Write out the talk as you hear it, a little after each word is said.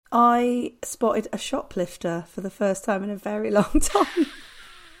I spotted a shoplifter for the first time in a very long time.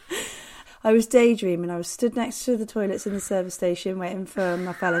 I was daydreaming. I was stood next to the toilets in the service station waiting for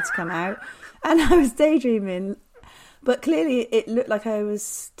my fella to come out. And I was daydreaming. But clearly it looked like I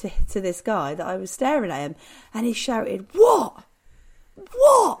was to this guy that I was staring at him. And he shouted, "What?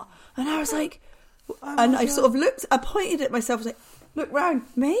 What?" And I was like... I sort of looked... I pointed at myself. I was like, "Look round.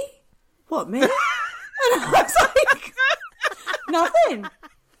 Me? What, me?" And I was like...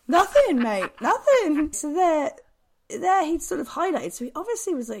 Nothing, mate. Nothing. So there he'd sort of highlighted. So he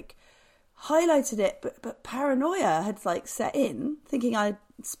obviously was like highlighted it, but paranoia had like set in, thinking I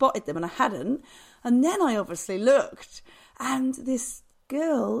spotted them and I hadn't. And then I obviously looked, and this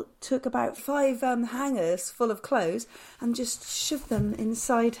girl took about 5 hangers full of clothes and just shoved them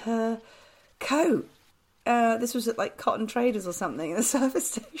inside her coat. This was at like Cotton Traders or something in the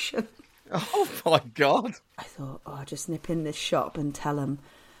service station. Oh my God. I thought, I'll just nip in this shop and tell them.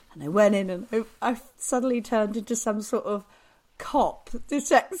 And I went in and I suddenly turned into some sort of cop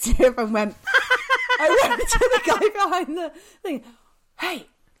detective and I went to the guy behind the thing. "Hey,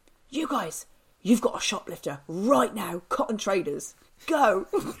 you guys, you've got a shoplifter right now, Cotton Traders. Go."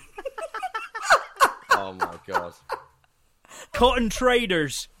 Oh my God. Cotton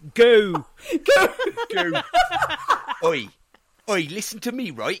Traders, go. Go. Oi, listen to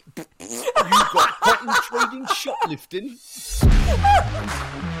me, right? You've got cotton trading shoplifting.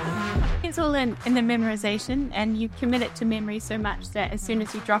 It's all in the memorisation, and you commit it to memory so much that as soon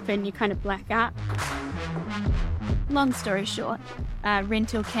as you drop in, you kind of black out. Long story short,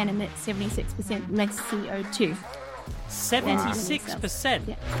 rental can emit 76% less CO2. 76%?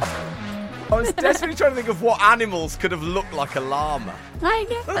 Yeah. I was desperately trying to think of what animals could have looked like a llama. I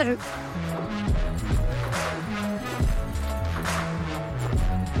know.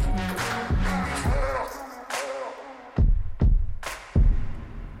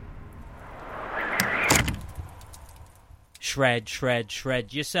 Shred, shred,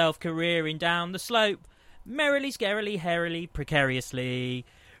 shred yourself, careering down the slope, merrily, scarily, hairily, precariously,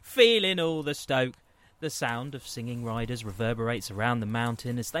 feeling all the stoke. The sound of singing riders reverberates around the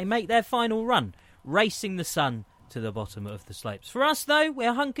mountain as they make their final run, racing the sun to the bottom of the slopes. For us, though,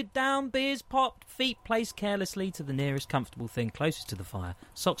 we're hunkered down, beers popped, feet placed carelessly to the nearest comfortable thing closest to the fire,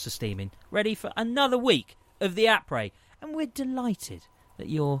 socks are steaming, ready for another week of the après, and we're delighted that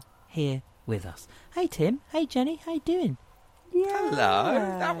you're here with us. Hey, Tim. Hey, Jenny. How you doing? Yeah.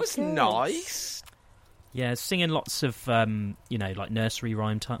 Hello. That was good. Nice. Yeah, singing lots of, like nursery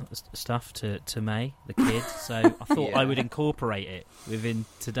rhyme stuff to May, the kid. So I thought I would incorporate it within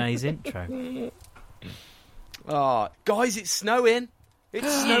today's intro. Oh, guys, it's snowing.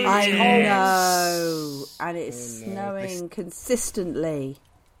 It's snowing. I know. And it's snowing consistently.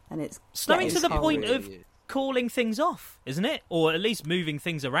 And it's snowing to the cold. point of calling things off, isn't it? Or at least moving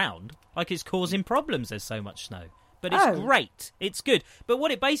things around. Like it's causing problems, there's so much snow. But it's great. It's good. But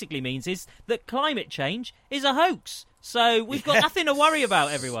what it basically means is that climate change is a hoax. So we've got nothing to worry about,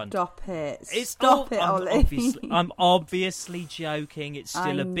 everyone. Stop it. Stop it, Ollie. I'm obviously joking. It's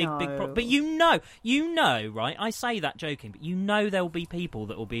still a big problem. But you know, right? I say that joking, but you know there'll be people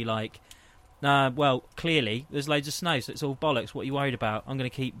that will be like, well, clearly, there's loads of snow, so it's all bollocks. What are you worried about? I'm going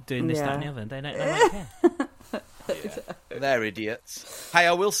to keep doing this, that, and the other. They don't care. Yeah, they're idiots. Hey,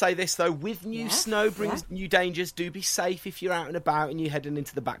 I will say this, though. With new snow brings new dangers. Do be safe if you're out and about and you're heading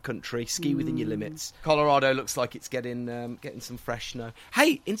into the backcountry. Ski within your limits. Colorado looks like it's getting some fresh snow.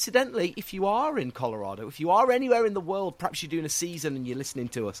 Hey, incidentally, if you are in Colorado, if you are anywhere in the world, perhaps you're doing a season and you're listening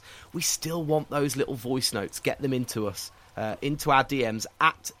to us, we still want those little voice notes. Get them into us, into our DMs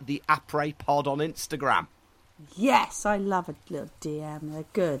at the Après Pod on Instagram. Yes, I love a little DM. They're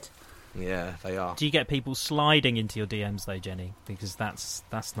good. Yeah, they are. Do you get people sliding into your DMs though, Jenny? Because that's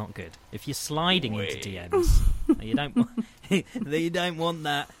not good. If you're sliding into DMs, you don't want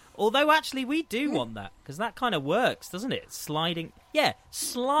that. Although actually we do want that, because that kind of works, doesn't it? Sliding,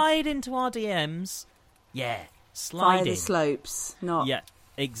 slide into our DMs. Yeah, sliding. Via the slopes, not. Yeah,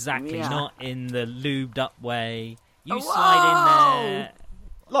 exactly. Yeah. Not in the lubed up way. You slide in there.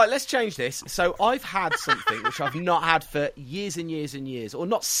 Like, let's change this. So I've had something which I've not had for years and years and years, or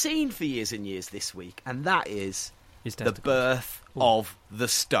not seen for years and years this week, and that is the birth of the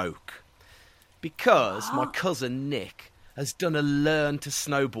Stoke. Because my cousin Nick has done a learn to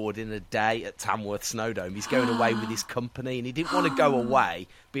snowboard in a day at Tamworth Snowdome. He's going away with his company, and he didn't want to go away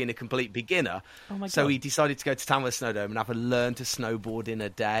being a complete beginner. So he decided to go to Tamworth Snowdome and have a learn to snowboard in a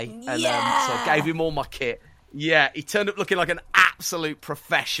day. And so I gave him all my kit. Yeah, he turned up looking like an absolute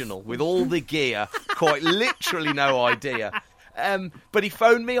professional with all the gear, quite literally no idea. But he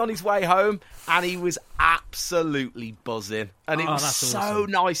phoned me on his way home, and he was absolutely buzzing. And it was so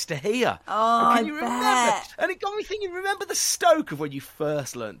awesome. nice to hear. Oh, Can you remember? And it got me thinking, remember the Stoke of when you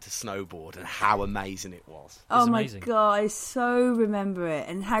first learnt to snowboard and how amazing it was? Oh my amazing. God, I so remember it,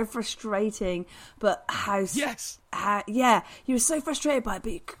 and how frustrating, but how... Yes. Yeah, you were so frustrated by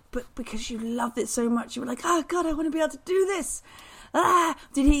it, but because you loved it so much, you were like, oh God, I want to be able to do this.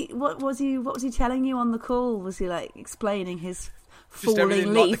 What was he telling you on the call? Was he like explaining his Just falling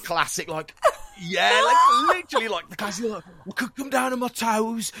everything leaf? like the classic, like... Yeah, like literally, like the guys who like, I could come down on my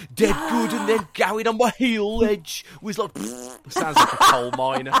toes, dead good, and then going on my heel edge was like, sounds like a coal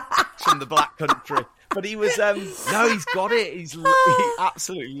miner from the Black Country. But he was, no, he's got it. He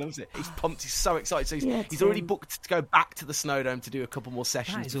absolutely loves it. He's pumped. He's so excited. So he's already booked to go back to the Snowdome to do a couple more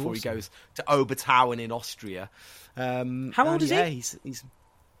sessions before he goes to Obertauern in Austria. How old is he? He's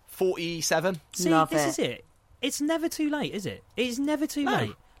 47. See, this is it. It's never too late, is it? It's never too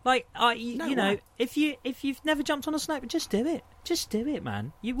late. Like, you know, if you've never jumped on a slope, just do it. Just do it,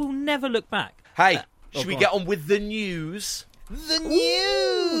 man. You will never look back. Hey, should we get on with the news? The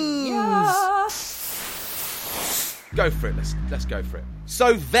news! Yeah. Go for it. Let's go for it.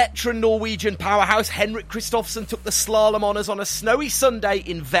 So, veteran Norwegian powerhouse Henrik Kristoffersen took the slalom honours on a snowy Sunday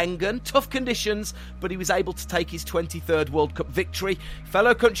in Wengen. Tough conditions, but he was able to take his 23rd World Cup victory.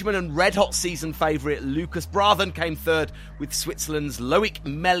 Fellow countryman and red-hot season favourite Lucas Brathen came third, with Switzerland's Loic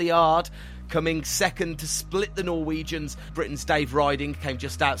Meliard coming second to split the Norwegians. Britain's Dave Riding came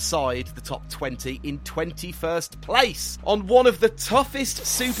just outside the top 20 in 21st place. On one of the toughest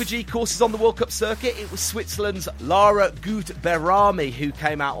Super G courses on the World Cup circuit, it was Switzerland's Lara Gut-Berami who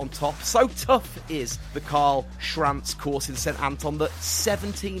came out on top. So tough is the Karl Schranz course in St Anton that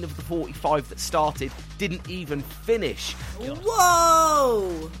 17 of the 45 that started didn't even finish.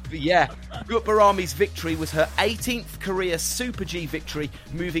 Whoa! Yeah, Gut-Berami's victory was her 18th career Super G victory,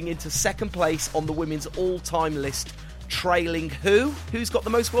 moving into second place on the women's all-time list, trailing who? Who's got the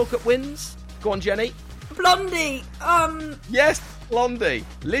most World Cup wins? Go on, Jenny. Blondie. Yes, Blondie.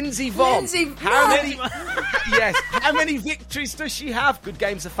 Lindsay Vonn. How many? Yes. How many victories does she have? Good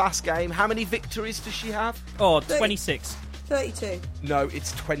game's a fast game. How many victories does she have? Oh, 26. 32. No,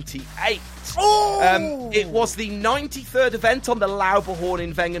 it's 28. Oh! It was the 93rd event on the Lauberhorn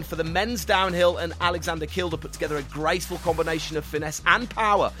in Wengen for the men's downhill, and Alexander Kilder put together a graceful combination of finesse and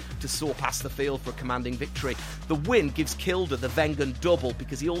power to soar past the field for a commanding victory. The win gives Kilder the Wengen double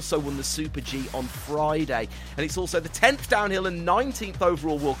because he also won the Super G on Friday, and it's also the 10th downhill and 19th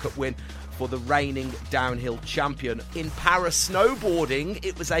overall World Cup win for the reigning downhill champion. In para snowboarding,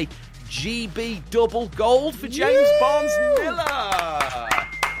 it was a GB double gold for James Barnes-Miller.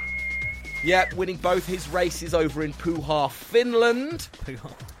 Yeah, winning both his races over in Puha, Finland.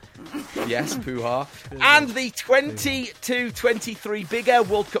 Yes, Puha. And the 22-23 Big Air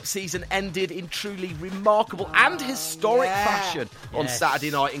World Cup season ended in truly remarkable and historic fashion on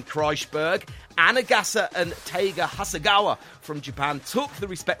Saturday night in Kreuzberg. Anagasa and Teiga Hasegawa from Japan took the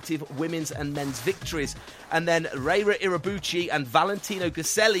respective women's and men's victories. And then Reira Irabuchi and Valentino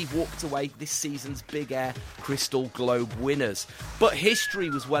Gaselli walked away this season's Big Air Crystal Globe winners. But history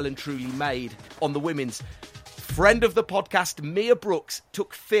was well and truly made on the women's. Friend of the podcast, Mia Brooks,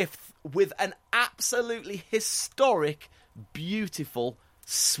 took fifth with an absolutely historic, beautiful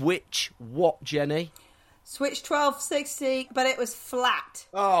switch. What, Jenny? Switch 1260, but it was flat.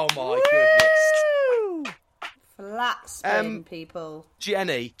 Oh my goodness. Flat spin, people.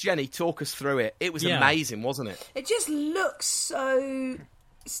 Jenny, talk us through it. It was amazing, wasn't it? It just looks so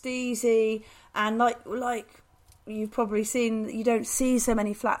steezy, and like you've probably seen, you don't see so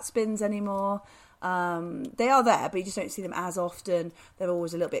many flat spins anymore. They are there, but you just don't see them as often. They're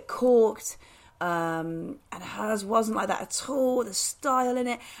always a little bit corked. And hers wasn't like that at all. The style in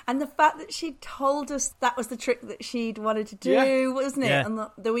it, and the fact that she told us that was the trick that she'd wanted to do, wasn't it? Yeah. And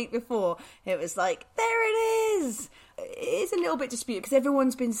the week before, it was like, there it is. It's a little bit disputed because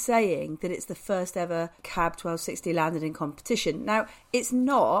everyone's been saying that it's the first ever Cab 1260 landed in competition. Now, it's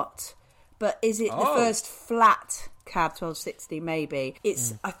not, but is it the first flat Cab 1260? Maybe.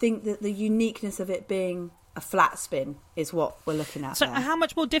 It's. I think that the uniqueness of it being a flat spin is what we're looking at. So there. how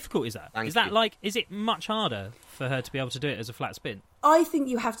much more difficult is that? Thank you. Is it much harder for her to be able to do it as a flat spin? I think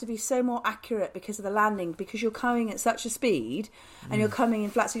you have to be so more accurate because of the landing, because you're coming at such a speed and you're coming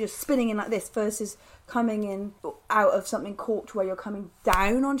in flat, so you're spinning in like this versus coming in out of something corked where you're coming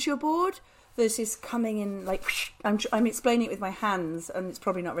down onto your board. versus coming in like I'm explaining it with my hands, and it's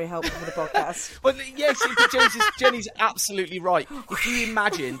probably not very helpful for the podcast. Well, yes, Jenny's absolutely right. If you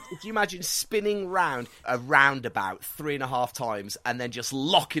imagine spinning round a roundabout 3.5 times and then just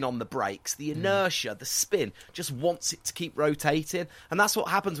locking on the brakes, the inertia, the spin just wants it to keep rotating, and that's what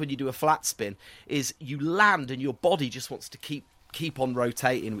happens when you do a flat spin. Is you land and your body just wants to keep on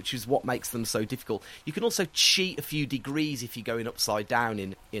rotating, which is what makes them so difficult. You can also cheat a few degrees if you're going upside down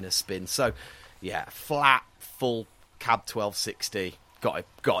in a spin. So, yeah, flat, full cab 1260.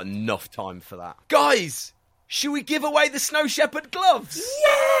 Got enough time for that. Guys, should we give away the Snow Shepherd gloves?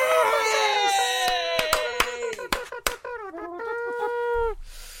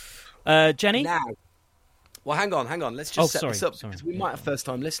 Jenny? Now. Well, hang on. Let's just set this up because we might have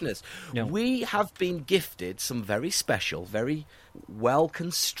first-time listeners. Yeah. We have been gifted some very special, very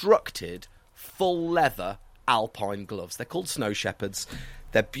well-constructed, full-leather alpine gloves. They're called Snow Shepherds.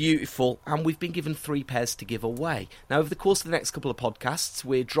 They're beautiful, and we've been given 3 pairs to give away. Now, over the course of the next couple of podcasts,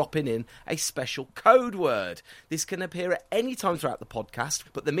 we're dropping in a special code word. This can appear at any time throughout the podcast,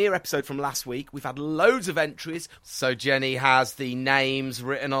 but the mere episode from last week, we've had loads of entries. So Jenny has the names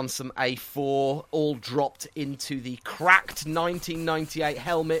written on some A4, all dropped into the cracked 1998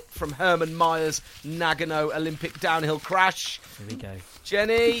 helmet from Herman Meyer's Nagano Olympic downhill crash. Here we go.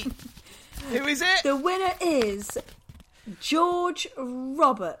 Jenny, who is it? The winner is George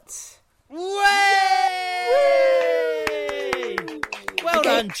Robert. Way! Well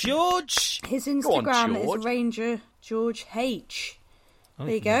done, George. His on, Instagram George. is Ranger George H. Oh,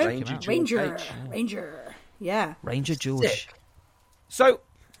 There you go. Ranger George Ranger. H. Ranger. Yeah. Ranger George. Sick. So,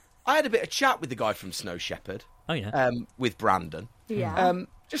 I had a bit of chat with the guy from Snow Shepherd. Oh, yeah. With Brandon. Yeah.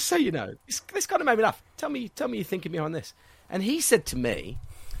 Just so you know, this kind of made me laugh. Tell me your thinking behind this. And he said to me,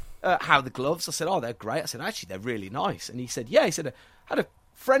 how the gloves? I said, oh, they're great. I said, actually, they're really nice. And he said, yeah. He said, I had a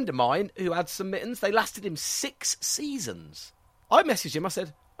friend of mine who had some mittens. They lasted him 6 seasons. I messaged him. I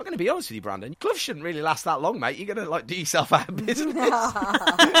said, I'm going to be honest with you, Brandon. Gloves shouldn't really last that long, mate. You're going to do yourself out of business.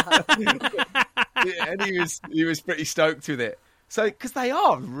 And he was pretty stoked with it. So, because they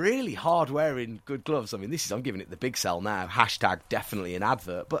are really hard-wearing good gloves. I mean, I'm giving it the big sell now. Hashtag definitely an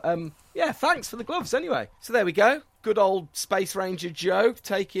advert. But, yeah, thanks for the gloves anyway. So there we go. Good old Space Ranger Joe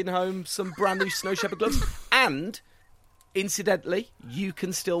taking home some brand new Snow Shepherd gloves. And, incidentally, you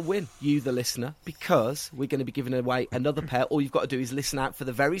can still win, you the listener, because we're going to be giving away another pair. All you've got to do is listen out for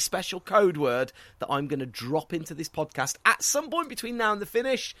the very special code word that I'm going to drop into this podcast at some point between now and the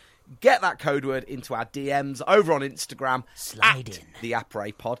finish. Get that code word into our DMs over on Instagram. Slide in. The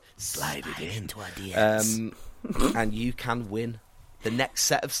Après Pod. Slide it in. Into our DMs. And you can win the next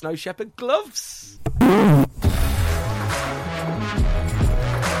set of Snow Shepherd gloves.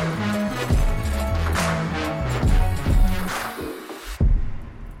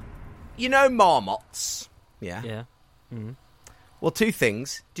 You know marmots? Yeah. Yeah. Mm-hmm. Well, 2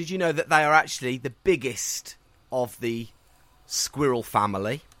 things. Did you know that they are actually the biggest of the squirrel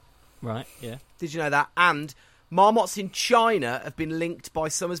family? Right, yeah. Did you know that? And marmots in China have been linked by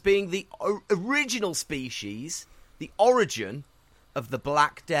some as being the original species, the origin of the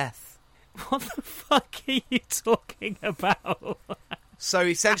Black Death. What the fuck are you talking about? So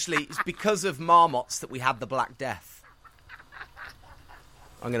essentially, it's because of marmots that we had the Black Death.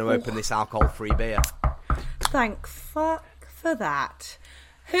 I'm going to open this alcohol-free beer. Thank fuck for that.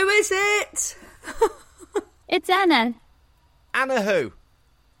 Who is it? It's Anna. Anna who?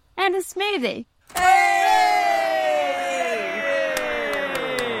 Anna Smoothy.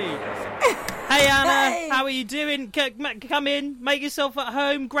 Hey Anna, Hey. how are you doing? Come in, make yourself at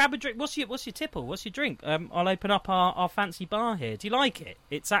home, grab a drink. What's your tipple? What's your drink? I'll open up our fancy bar here. Do you like it?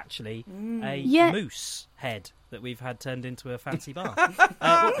 It's actually a moose head that we've had turned into a fancy bar.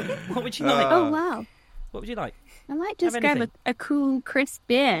 What would you like? Oh, wow. What would you like? I might just Have grab anything. a cool, crisp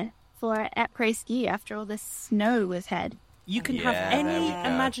beer for après ski after all this snow was had. You can Yeah, have any there we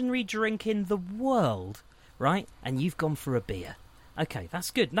go. imaginary drink in the world, right? And you've gone for a beer. Okay,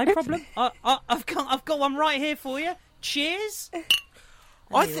 that's good. No problem. I've got one right here for you. Cheers.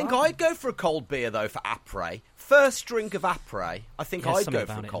 I think I'd go for a cold beer, though, for après. First drink of après, I think Yeah, I'd something go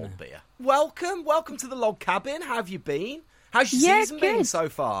for about a it, cold isn't there? beer. Welcome to the log cabin. How have you been? How's your Yeah, season been good. so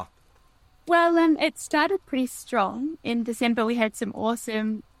far? Well, it started pretty strong. In December, we had some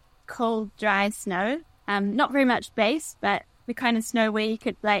awesome cold, dry snow. Not very much base, but the kind of snow where you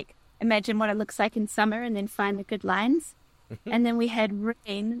could, imagine what it looks like in summer and then find the good lines. And then we had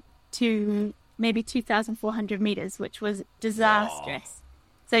rain to maybe 2,400 meters, which was disastrous.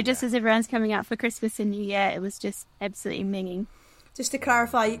 So just as everyone's coming out for Christmas and New Year, it was just absolutely minging. Just to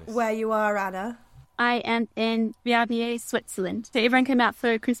clarify where you are, Anna. I am in Verbier, Switzerland. So everyone came out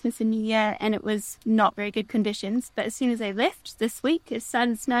for Christmas and New Year, and it was not very good conditions. But as soon as they left this week, it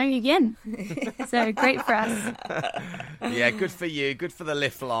started snowing again. So great for us. Yeah, good for you. Good for the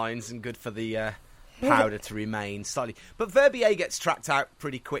lift lines and good for the powder to remain slightly. But Verbier gets tracked out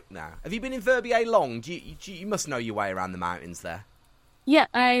pretty quick now. Have you been in Verbier long? You must know your way around the mountains there. Yeah,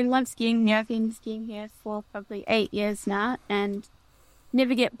 I love skiing here. I've been skiing here for probably 8 years now and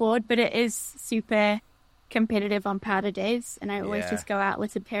never get bored, but it is super competitive on powder days. And I always just go out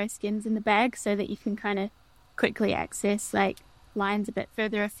with a pair of skins in the bag so that you can kind of quickly access like lines a bit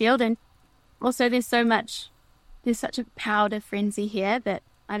further afield. And also there's such a powder frenzy here that,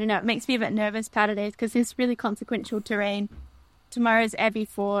 I don't know, it makes me a bit nervous powder days because there's really consequential terrain. Tomorrow's Abbey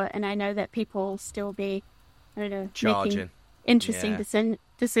 4, and I know that people will still be, I don't know, charging. Making interesting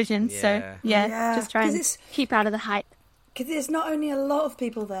decisions. So, just try and keep out of the hype. Because there's not only a lot of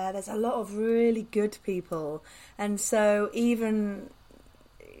people there, there's a lot of really good people. And so even,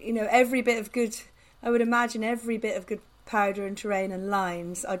 every bit of good, I would imagine every bit of good powder and terrain and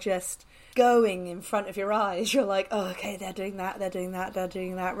lines are just going in front of your eyes. You're like, oh, okay, they're doing that, they're doing that, they're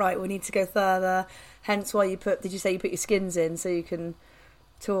doing that. Right, we need to go further. Hence why did you say you put your skins in so you can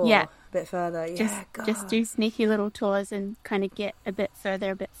tour a bit further? Just do sneaky little tours and kind of get a bit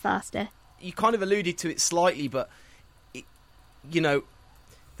further, a bit faster. You kind of alluded to it slightly, but,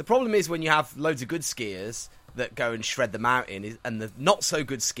 the problem is when you have loads of good skiers that go and shred the mountain and the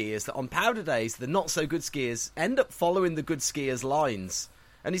not-so-good skiers that on powder days, the not-so-good skiers end up following the good skiers' lines.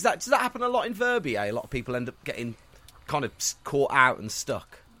 And does that happen a lot in Verbier? A lot of people end up getting kind of caught out and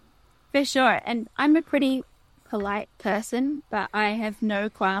stuck. For sure. And I'm a pretty polite person, but I have no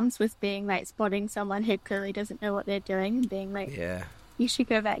qualms with being like spotting someone who clearly doesn't know what they're doing and being like, you should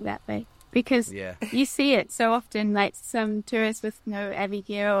go back that way. Because you see it so often, like some tourists with no Abbey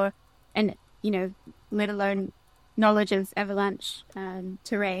gear let alone knowledge of avalanche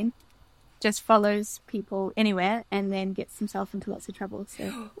terrain, just follows people anywhere and then gets himself into lots of trouble. So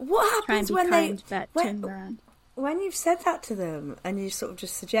what happens when turn around. When you've said that to them and you sort of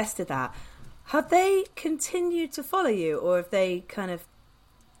just suggested that, have they continued to follow you, or have they kind of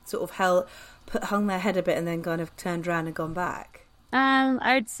sort of hung their head a bit and then kind of turned around and gone back?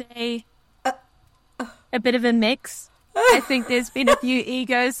 I would say a bit of a mix. I think there's been a few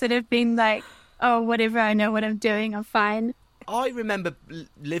egos that have been like, oh, whatever, I know what I'm doing, I'm fine. I remember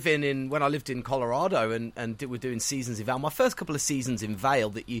when I lived in Colorado and we're doing seasons in Vail. My first couple of seasons in Vail,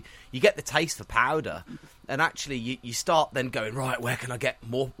 that you get the taste for powder, and actually you start then going, right, where can I get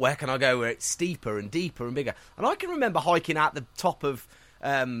more? Where can I go where it's steeper and deeper and bigger? And I can remember hiking out the top of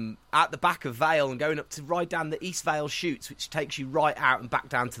at the back of Vail and going up to ride down the East Vail Chutes, which takes you right out and back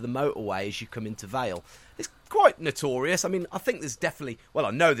down to the motorway as you come into Vail. It's quite notorious. I mean, I think there's definitely,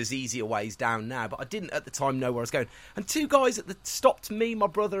 I know there's easier ways down now, but I didn't at the time know where I was going. And two guys stopped me, my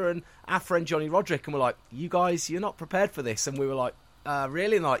brother, and our friend Johnny Roderick, and were like, you guys, you're not prepared for this. And we were like,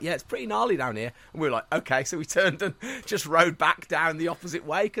 really? And like, yeah, it's pretty gnarly down here. And we were like, okay. So we turned and just rode back down the opposite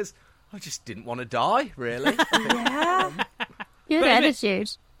way because I just didn't want to die, really. Yeah. Good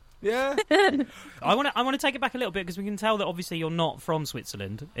attitude. Yeah. I want to take it back a little bit because we can tell that obviously you're not from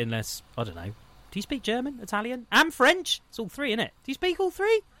Switzerland, unless, I don't know. Do you speak German, Italian, and French? It's all three, isn't it? Do you speak all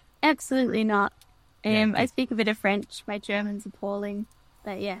three? Absolutely not. I speak a bit of French. My German's appalling,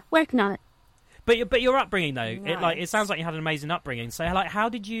 but yeah, working on it. But your upbringing though, nice. it sounds like you had an amazing upbringing. So how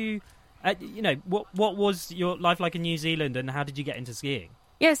did you, what was your life like in New Zealand, and how did you get into skiing?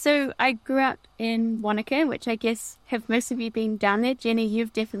 Yeah, so I grew up in Wanaka, which I guess have most of you been down there. Jenny,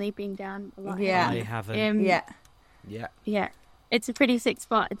 you've definitely been down a lot. Yeah, I haven't. Yeah. It's a pretty sick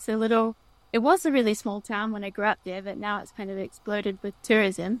spot. It was a really small town when I grew up there, but now it's kind of exploded with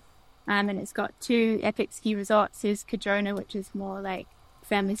tourism. And it's got two epic ski resorts. There's Cardrona, which is more like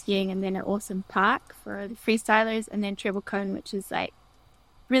family skiing, and then an awesome park for the freestylers, and then Treble Cone, which is like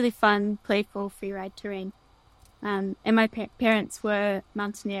really fun, playful freeride terrain. And my parents were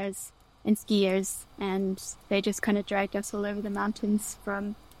mountaineers and skiers, and they just kind of dragged us all over the mountains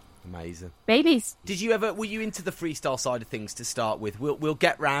from amazing babies. Were you into the freestyle side of things to start with? We'll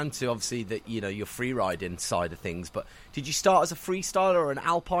get round to obviously that, your free riding side of things, but did you start as a freestyler or an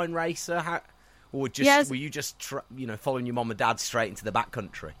alpine racer? Were you just following your mom and dad straight into the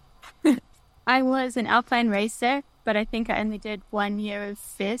backcountry? I was an alpine racer, but I think I only did 1 year of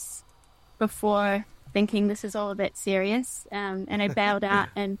FIS before thinking this is all a bit serious, and I bailed out,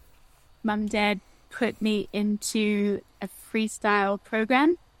 and mum and dad put me into a freestyle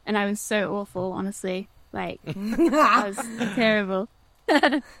program. And I was so awful, honestly. Like, I was terrible.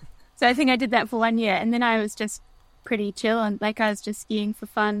 So I think I did that for 1 year. And then I was just pretty chill. And I was just skiing for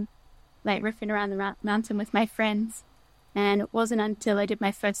fun like riffing around the mountain with my friends. And it wasn't until I did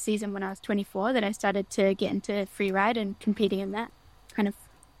my first season when I was 24 that I started to get into free ride and competing in that, kind of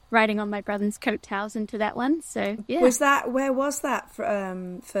riding on my brother's coattails into that one. So yeah. Where was that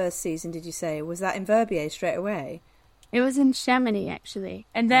first season, did you say? Was that in Verbier straight away? It was in Chamonix, actually.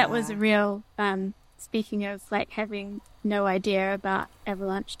 And that was a real, speaking of like having no idea about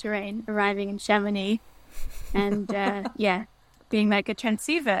avalanche terrain, arriving in Chamonix and being like a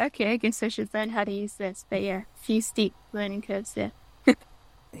transceiver. Okay, I guess I should learn how to use this. But yeah, a few steep learning curves there.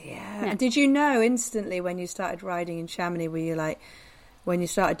 Yeah. And did you know instantly when you started riding in Chamonix, were you like, when you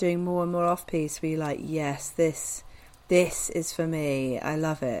started doing more and more off-piste, were you like, yes, this is for me, I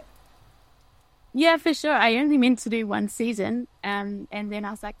love it? Yeah, for sure. I only meant to do one season, and then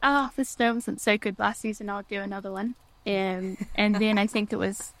I was like, this snow wasn't so good last season, I'll do another one. And then I think it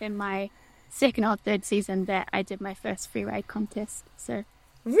was in my second or third season that I did my first free ride contest. So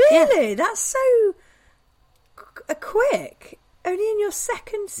really? Yeah. That's so quick. Only in your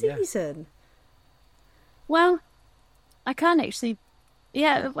second season? Yeah. Well, I can't actually...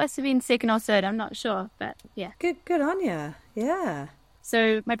 Yeah, it must have been second or third, I'm not sure, but yeah. Good on you. Yeah.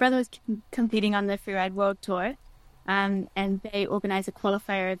 So my brother was competing on the Freeride World Tour, and they organised a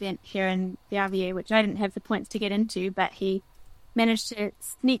qualifier event here in Verbier, which I didn't have the points to get into, but he managed to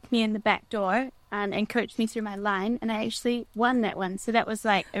sneak me in the back door and coach me through my line, and I actually won that one. So that was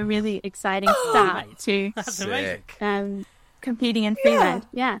like a really exciting start to That's amazing. Competing in freeride.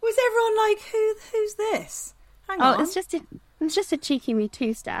 Yeah. Was everyone like, who's this? Hang on. It was just a cheeky Me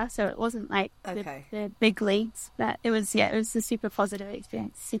Too star, so it wasn't like the big leagues, but it was a super positive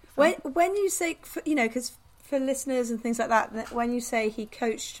experience. Super fun. When you say, because for listeners and things like that, when you say he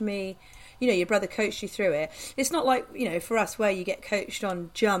coached me, your brother coached you through it, it's not like, for us where you get coached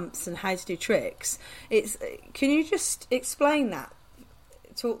on jumps and how to do tricks. Can you just explain that?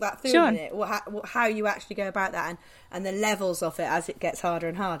 Talk that through a minute, how you actually go about that and the levels of it as it gets harder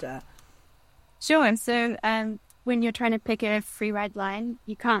and harder. Sure, and so when you're trying to pick a free ride line,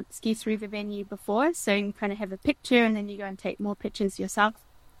 you can't ski through the venue before, so you kind of have a picture and then you go and take more pictures yourself,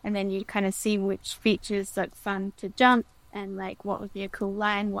 and then you kind of see which features look fun to jump and like what would be a cool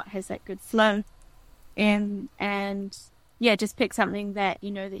line, what has that good flow, and just pick something that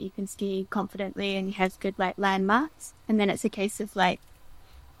you know that you can ski confidently and you have good like landmarks, and then it's a case of like,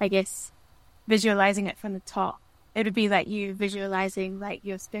 I guess, visualizing it from the top. It would be like you visualizing like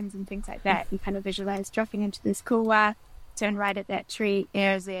your spins and things like that. You kind of visualize dropping into this couloir, turn right at that tree,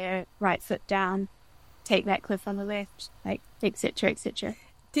 air's there, right foot down, take that cliff on the left, like etc. etc.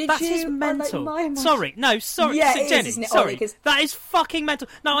 That is mental. Sorry, Yeah, Jenny, isn't it, sorry. Ollie, That is fucking mental.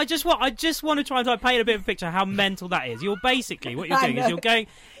 No, I just want to try and like, paint a bit of a picture of how mental that is. You're basically, what you're doing is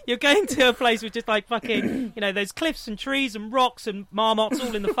you're going to a place with just like fucking, there's cliffs and trees and rocks and marmots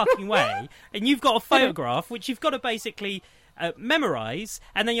all in the fucking way, and you've got a photograph which you've got to basically memorise,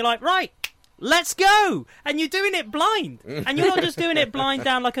 and then you're like, right, let's go! And you're doing it blind. And you're not just doing it blind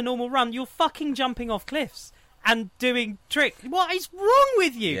down like a normal run, you're fucking jumping off cliffs and doing tricks. What is wrong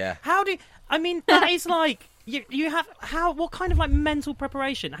with you? Yeah. That is like... You have what kind of like mental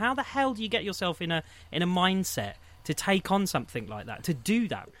preparation? How the hell do you get yourself in a mindset to take on something like that, to do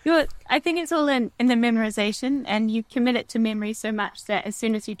that? I think it's all in the memorization, and you commit it to memory so much that as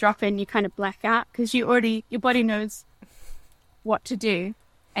soon as you drop in, you kind of black out because your body knows what to do,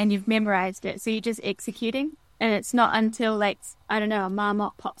 and you've memorized it, so you're just executing. And it's not until like, I don't know, a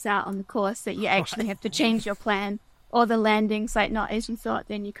marmot pops out on the course that you actually have to change your plan, or the landing's like not as you thought.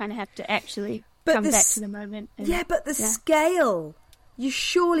 Then you kind of have to actually come back to the moment. But the scale. You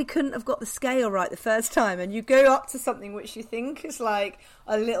surely couldn't have got the scale right the first time, and you go up to something which you think is like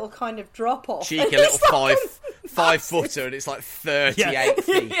a little kind of drop off. Cheeky little five footer, and it's like 38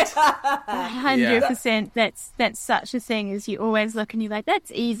 feet. 100%. That's such a thing. Is you always look and you're like,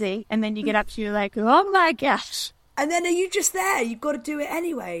 that's easy, and then you get up to you're like, oh my gosh. And then are you just there? You've got to do it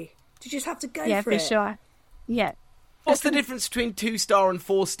anyway. You just have to go for it. Yeah, for sure. Yeah. What's the difference between 2-star and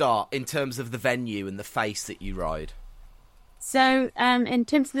 4-star in terms of the venue and the face that you ride? So, in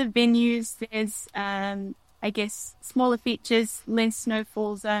terms of the venues, there's, I guess, smaller features, less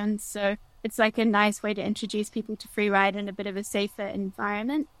snowfall zones. So it's like a nice way to introduce people to freeride in a bit of a safer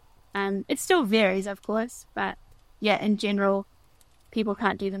environment. It still varies, of course, but yeah, in general, people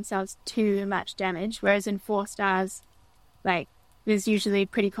can't do themselves too much damage. Whereas in 4 stars, like, there's usually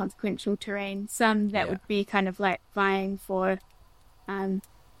pretty consequential terrain. Some that would be kind of like vying for, some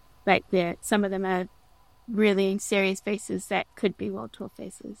of them are really serious faces that could be World Tour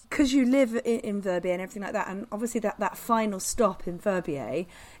faces. Because you live in Verbier and everything like that, and obviously that final stop in Verbier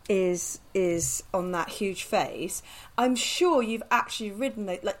is on that huge face. I'm sure you've actually ridden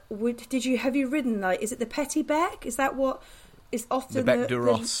have you ridden is it the Petit Bec? Is that what is often the Bec de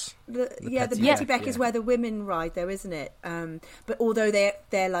Ross? The Petit Bec is where the women ride, though, isn't it? But although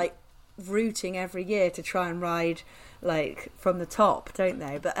they're like routing every year to try and ride from the top, don't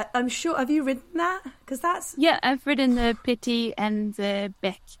they? But I'm sure, have you ridden that? Because that's... Yeah, I've ridden the Petit and the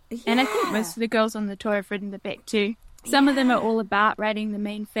Bec. Yeah. And I think most of the girls on the tour have ridden the Bec too. Some of them are all about riding the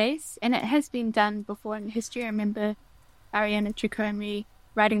main face, and it has been done before in history. I remember Ariana Tricomri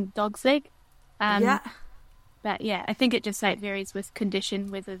riding the dog's leg. But yeah, I think it just varies with condition,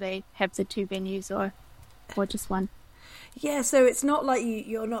 whether they have the two venues or just one. Yeah, so it's not like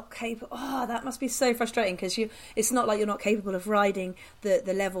you're not capable... Oh, that must be so frustrating, because it's not like you're not capable of riding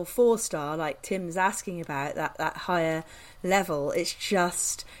the level 4-star, like Tim's asking about, that higher level. It's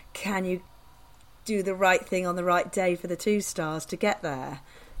just, can you do the right thing on the right day for the 2 stars to get there?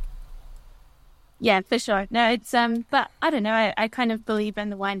 Yeah, for sure. No, it's... But I don't know, I kind of believe in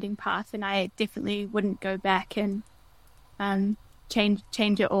the winding path, and I definitely wouldn't go back and change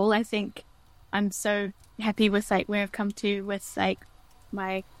it all. I think I'm so happy with where I've come to with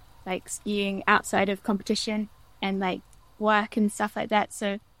my skiing outside of competition and work and stuff like that.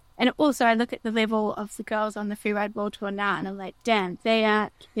 So, and also I look at the level of the girls on the Freeride World Tour now, and I'm like, damn, they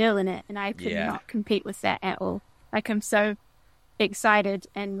are killing it, and I could not compete with that at all. I'm so excited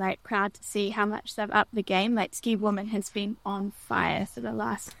and proud to see how much they've upped the game. Ski Woman has been on fire for the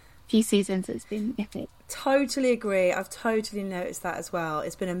last few seasons. It's been epic. Totally agree. I've totally noticed that as well.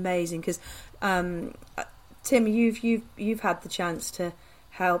 It's been amazing because Tim, you've had the chance to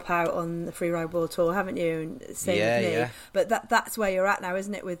help out on the Freeride World Tour, haven't you? And same with me. Yeah. But that's where you're at now,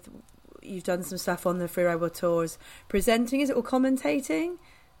 isn't it? You've done some stuff on the Freeride World Tours, presenting, is it, or commentating?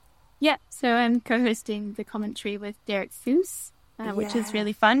 Yeah. So I'm co-hosting the commentary with Derek Foos, which is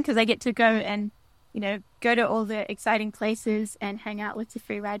really fun because I get to go and go to all the exciting places and hang out with the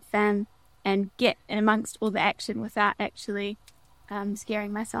Freeride fam and get in amongst all the action without actually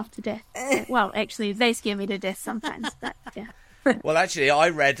scaring myself to death. Well, actually, they scare me to death sometimes, but yeah. Well, actually,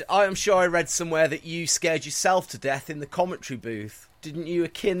 I'm sure I read somewhere that you scared yourself to death in the commentary booth. Didn't you,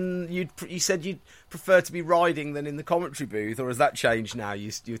 you said you'd prefer to be riding than in the commentary booth, or has that changed now?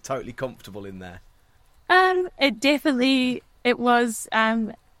 You're totally comfortable in there? It was...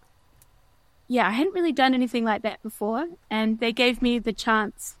 Yeah, I hadn't really done anything like that before, and they gave me the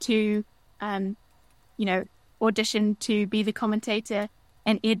chance to, audition to be the commentator.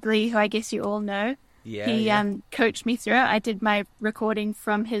 And Ed Lee, who I guess you all know, he coached me through it. I did my recording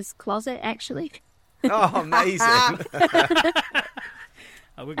from his closet, actually. Oh, amazing! I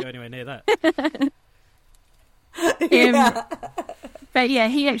wouldn't go anywhere near that. But yeah,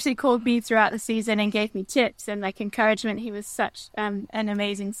 he actually called me throughout the season and gave me tips and encouragement. He was such an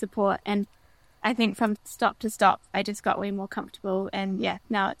amazing support, and I think from stop to stop, I just got way more comfortable, and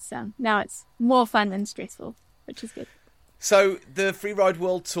now it's more fun than stressful, which is good. So the Freeride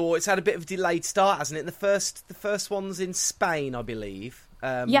World Tour, it's had a bit of a delayed start, hasn't it? The first one's in Spain, I believe,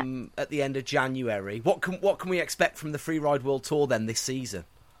 at the end of January. What can we expect from the Freeride World Tour then this season?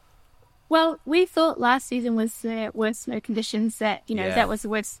 Well, we thought last season was the worst snow conditions that was the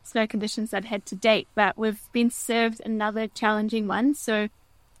worst snow conditions I'd had to date, but we've been served another challenging one. So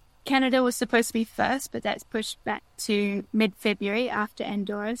Canada was supposed to be first, but that's pushed back to mid-February after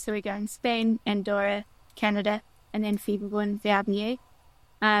Andorra. So we're going Spain, Andorra, Canada, and then Fiberborn, Verbier.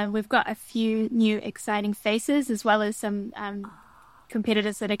 We've got a few new exciting faces, as well as some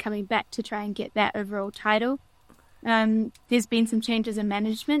competitors that are coming back to try and get that overall title. There's been some changes in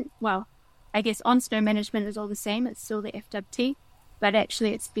management. Well, I guess on-snow management is all the same. It's still the FWT, but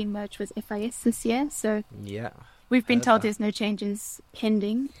actually it's been merged with FIS this year. So we've been told there's no changes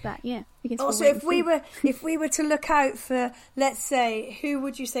pending, but I guess also if we were to look out for, let's say, who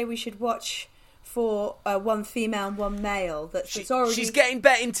would you say we should watch for one female and one male? She's getting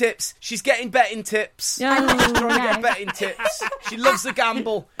betting tips. She's getting betting tips. She's trying to get betting tips. She loves the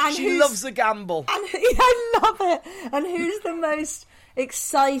gamble. Loves the gamble. I love it. And who's the most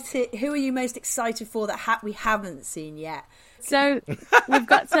excited? Who are you most excited for that we haven't seen yet? So we've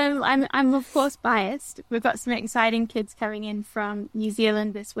got some. I'm of course biased. We've got some exciting kids coming in from New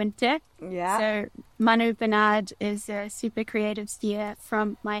Zealand this winter. Yeah. So Manu Bernard is a super creative skier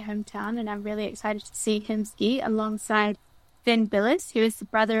from my hometown, and I'm really excited to see him ski alongside Finn Billis, who is the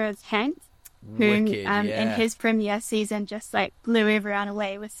brother of Hank, who in his premier season just blew everyone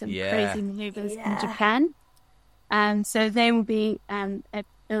away with some crazy maneuvers in Japan. So they will be a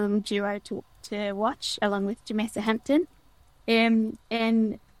duo to to watch, along with Jamessa Hampton.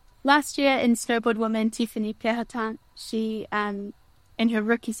 And last year in Snowboard Woman, Tiffany Perrotin, she in her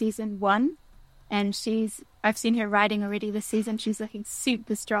rookie season won, and I've seen her riding already this season. She's looking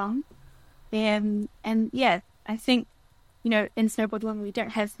super strong. And yeah, I think, in Snowboard Woman we don't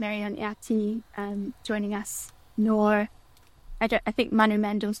have Marion Erti joining us, nor I think Manu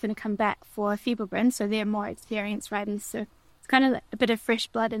Mandel's going to come back for Fieberbrunn, so they're more experienced riders. So it's kind of like a bit of fresh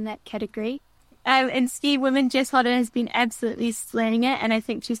blood in that category. In ski women, Jess Hodder has been absolutely slaying it, and I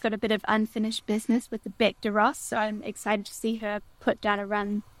think she's got a bit of unfinished business with the Bec de Ross, so I'm excited to see her put down a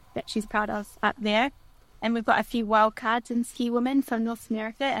run that she's proud of up there. And we've got a few wild cards in ski women from North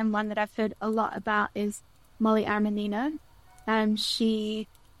America, and one that I've heard a lot about is Molly Armanino. She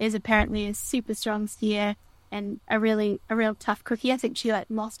is apparently a super strong skier and a real tough cookie. I think she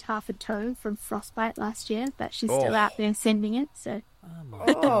lost half a toe from frostbite last year, but she's still out there sending it. So,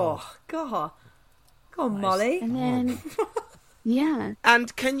 oh God, go on, Molly. And then, yeah.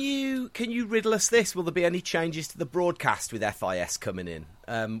 And can you riddle us this? Will there be any changes to the broadcast with FIS coming in,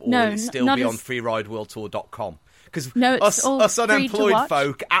 or no, will it still be on freerideworldtour.com? Because us unemployed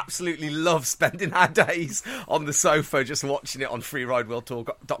folk absolutely love spending our days on the sofa just watching it on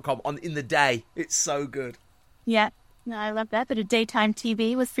freerideworldtour.com in the day. It's so good. Yeah, no, I love that. Bit of daytime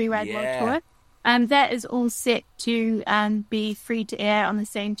TV with Free Ride World Tour. That is all set to be free to air on the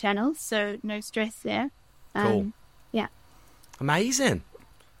same channel, so no stress there. Cool. Yeah. Amazing.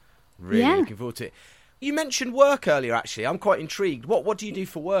 Really looking forward to it. You mentioned work earlier, actually. I'm quite intrigued. What do you do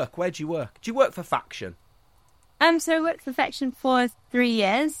for work? Where do you work? Do you work for Faction? So I worked for Faction for 3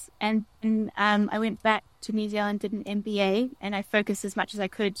 years, and I went back to New Zealand, did an MBA, and I focused as much as I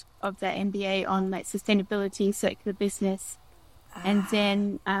could of that MBA on sustainability, circular business. And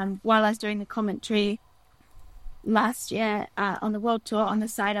then while I was doing the commentary last year on the World Tour, on the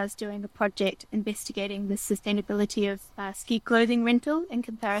side I was doing a project investigating the sustainability of ski clothing rental in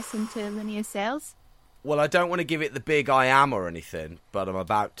comparison to linear sales. Well, I don't want to give it the big I am or anything, but I'm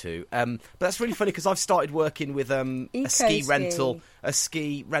about to. But that's really funny because I've started working with a ski rental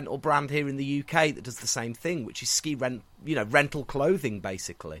brand here in the UK that does the same thing, which is rental clothing,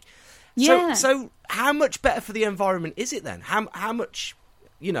 basically. Yeah. So how much better for the environment is it then? How much,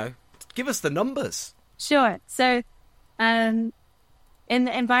 give us the numbers. Sure. So in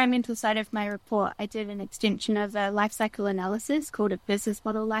the environmental side of my report, I did an extension of a life cycle analysis called a business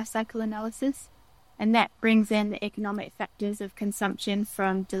model life cycle analysis. And that brings in the economic factors of consumption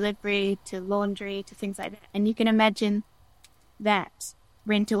from delivery to laundry to things like that. And you can imagine that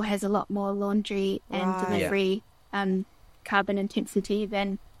rental has a lot more laundry and delivery carbon intensity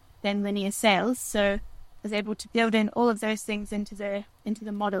than linear sales. So I was able to build in all of those things into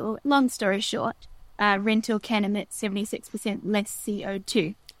the model. Long story short, rental can emit 76% less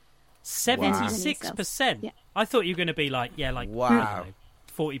CO2. 76%? Yeah. I thought you were going to be wow.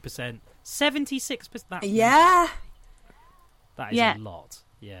 40%. 76%. Yeah. That is a lot.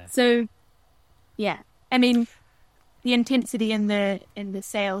 Yeah. So, yeah. I mean, the intensity in the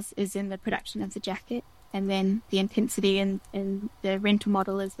sales is in the production of the jacket, and then the intensity in the rental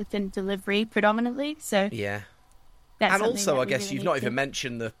model is within delivery predominantly. So yeah. That's and also, I guess really you've not even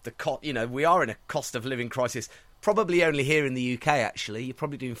mentioned the cost. We are in a cost of living crisis. Probably only here in the UK, actually. You're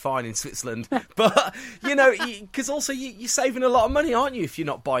probably doing fine in Switzerland. But, because also you're saving a lot of money, aren't you, if you're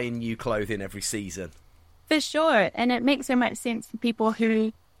not buying new clothing every season? For sure. And it makes so much sense for people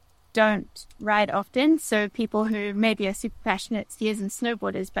who don't ride often. So people who maybe are super passionate skiers and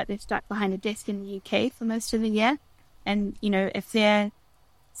snowboarders, but they're stuck behind a desk in the UK for most of the year. And,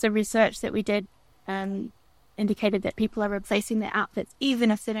 so research that we did indicated that people are replacing their outfits,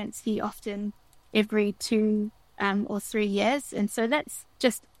 even if they don't ski often, every 2 or 3 years. And so that's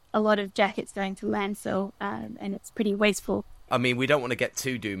just a lot of jackets going to landfill, and it's pretty wasteful. I mean, we don't want to get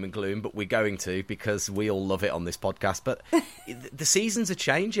too doom and gloom, but we're going to because we all love it on this podcast. But the seasons are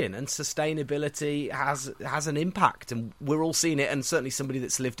changing and sustainability has an impact, and we're all seeing it. And certainly somebody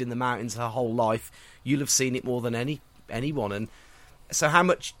that's lived in the mountains her whole life, you'll have seen it more than anyone. And so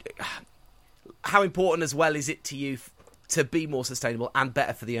how important as well is it to you to be more sustainable and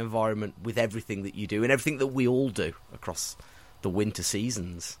better for the environment with everything that you do and everything that we all do across the winter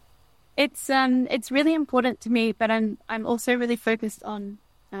seasons? It's really important to me, but I'm also really focused on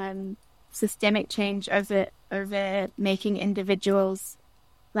systemic change over making individuals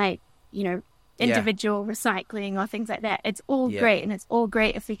individual recycling or things like that. It's all great, and it's all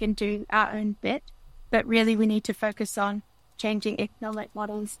great if we can do our own bit, but really we need to focus on changing economic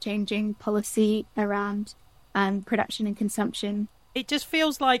models, changing policy around production and consumption. It just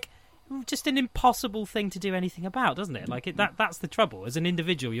feels like just an impossible thing to do anything about, doesn't it? Like that's the trouble. As an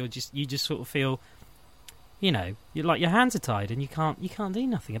individual, you just sort of feel, you're like your hands are tied and you can't do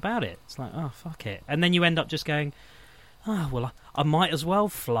nothing about it. It's like, oh, fuck it. And then you end up just going, oh, well, I might as well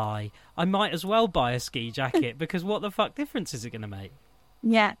fly. I might as well buy a ski jacket because what the fuck difference is it going to make?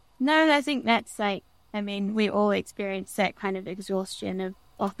 Yeah. No, I think that's we all experience that kind of exhaustion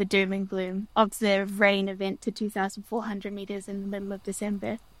of the doom and gloom of the rain event to 2,400 meters in the middle of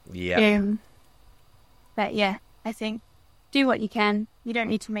December. Yeah. But yeah, I think do what you can. You don't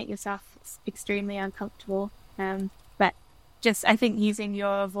need to make yourself extremely uncomfortable. But just, I think using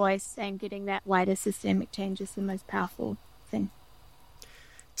your voice and getting that wider systemic change is the most powerful thing.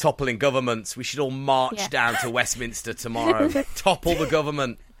 Toppling governments. We should all march down to Westminster tomorrow. Topple the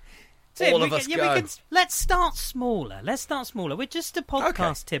government. Tim, all of us go. Let's start smaller. We're just a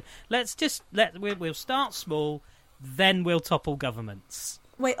podcast, okay. Tim. We'll start small, then we'll topple governments.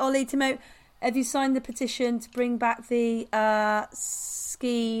 Wait, Ollie, Timo, have you signed the petition to bring back the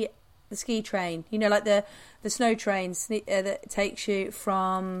ski train? Like the snow trains that takes you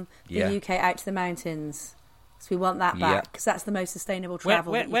from the UK out to the mountains. So we want that back because that's the most sustainable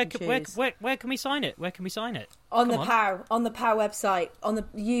travel. Where can we sign it? Where can we sign it? On the POW website, on the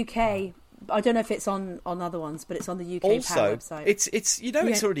UK. I don't know if it's on other ones, but it's on the UK POW website. It's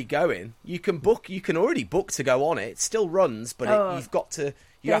it's already going. You can already book to go on it. It still runs, but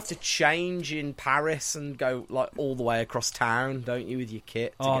you have to change in Paris and go like all the way across town, don't you, with your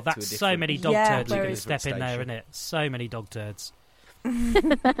kit? That's so many dog turds you're going to step in there, isn't it? So many dog turds.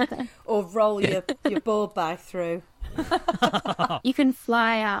 Or roll your board bag through. You can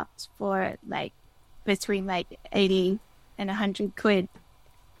fly out for between 80 and 100 quid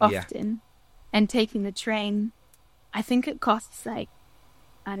often, and taking the train, I think it costs 400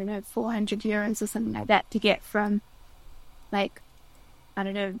 euros or something like that to get from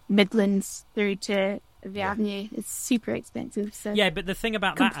Midlands through to the Avenue. It's super expensive. So but the thing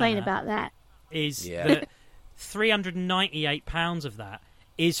about that is that £398 of that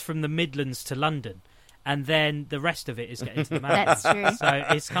is from the Midlands to London, and then the rest of it is getting to the mountains. That's true. So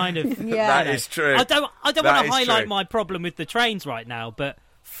it's kind of that is true. I don't want to highlight my problem with the trains right now, but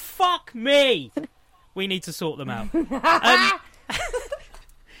fuck me, we need to sort them out.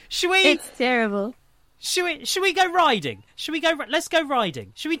 Should we? It's terrible. Should we go riding? Let's go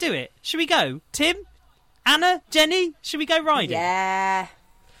riding. Should we do it? Should we go? Tim, Anna, Jenny, should we go riding? Yeah.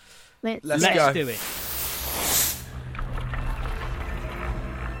 Let's go. Do it.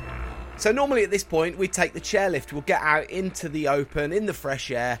 So normally at this point we take the chairlift. We'll get out into the open, in the fresh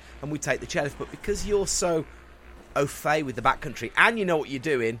air, and we take the chairlift. But because you're so au fait with the backcountry and you know what you're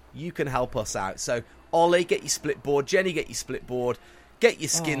doing, you can help us out. So Ollie, get your split board. Jenny, get your split board. Get your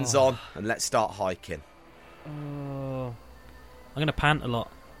skins on, and let's start hiking. I'm going to pant a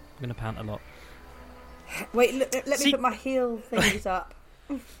lot. Wait, let me put my heel things up.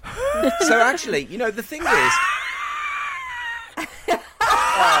 So actually, the thing is...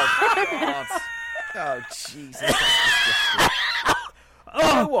 Oh, God. Oh, Jesus. That's disgusting.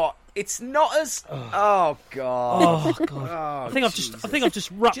 You know what? It's not as... Oh, God. Oh, God. Oh, I think I've just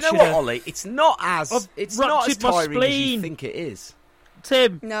ruptured. Do you know what, Ollie? It's not as tiring as you think it is.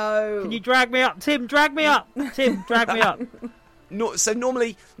 Tim. No. Can you drag me up? Tim, drag me up. No, so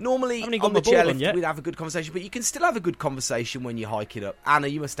normally on the chairlift we'd have a good conversation, but you can still have a good conversation when you're hiking up. Anna,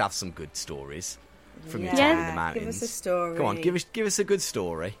 you must have some good stories from your time in the mountains. Give us a story. Come on, give us a good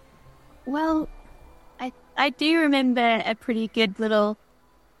story. Well, I do remember a pretty good little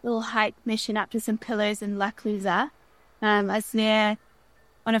hike mission up to some pillars in La Clusaz. I was there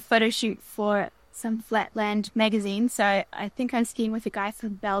on a photo shoot for some Flatland magazine, so I think I'm skiing with a guy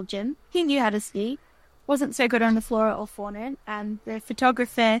from Belgium. He knew how to ski, wasn't so good on the flora or fauna, and the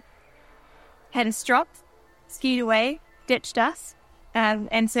photographer had us dropped, skied away, ditched us,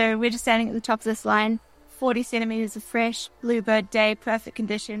 and so we're just standing at the top of this line, 40 centimeters of fresh, bluebird day, perfect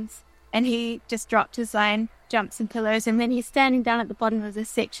conditions, and he just dropped his line, jumped some pillows, and then he's standing down at the bottom of this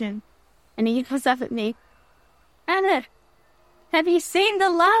section, and he looks up at me, Anna, have you seen the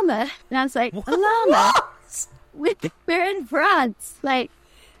llama? And I was like, a llama? We're in France. I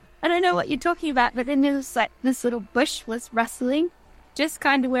don't know what you're talking about. But then there was this little bush was rustling, just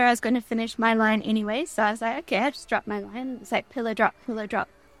kind of where I was going to finish my line anyway. So I was like, okay, I just dropped my line. It was like pillar drop.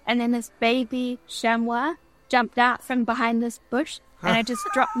 And then this baby chamois jumped out from behind this bush. And I just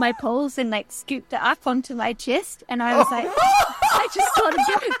dropped my poles and scooped it up onto my chest. And I was like, I just got a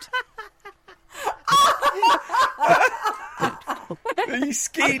gift. You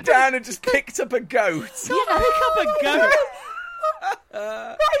skied down and just picked up a goat. Pick up a goat.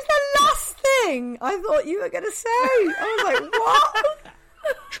 That is the last thing I thought you were going to say. I was like, what?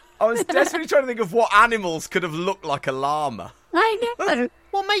 I was desperately trying to think of what animals could have looked like a llama. I know.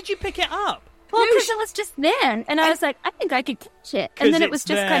 What made you pick it up? Well, because it was just there, and I was like, I think I could catch it. And then it was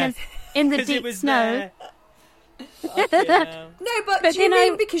just kind of in the deep snow. No, but do you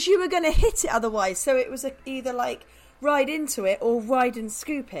mean because you were going to hit it otherwise? So it was either like ride into it or ride and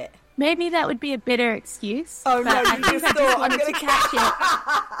scoop it. Maybe that would be a better excuse. Oh no, you just thought wanted to catch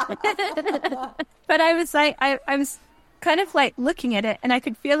it. But I was like, I was kind of like looking at it, and I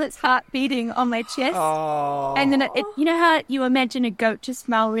could feel its heart beating on my chest. Oh. And then you know how you imagine a goat to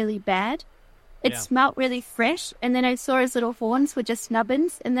smell really bad? It smelled really fresh, and then I saw his little horns were just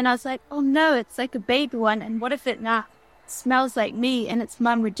nubbins, and then I was like, oh no, it's like a baby one, and what if it smells like me, and its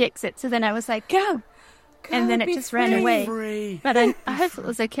mum rejects it? So then I was like, go! And then it just ran away. But I hope it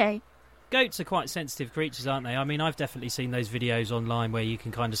was okay. Goats are quite sensitive creatures, aren't they? I mean, I've definitely seen those videos online where you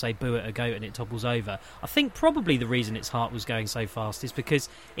can kind of say boo at a goat and it topples over. I think probably the reason its heart was going so fast is because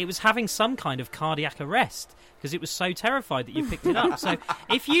it was having some kind of cardiac arrest, because it was so terrified that you picked it up. So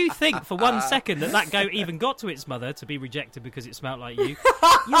if you think for 1 second that goat even got to its mother to be rejected because it smelled like you,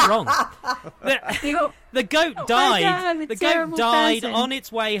 you're wrong. The goat died. The goat died on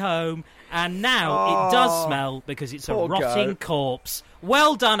its way home, and now it does smell because it's a rotting corpse.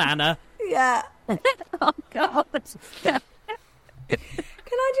 Well done, Anna. Yeah. Oh God. Can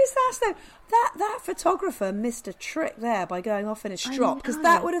I just ask though, that photographer missed a trick there by going off in a strop, because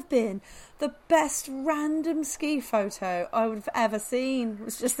that would have been the best random ski photo I would have ever seen. It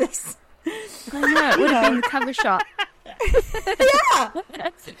was just this. I know, it would have been the cover shot. Yeah.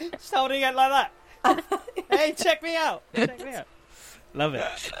 Just holding it like that. Hey, check me out. Check me out. Love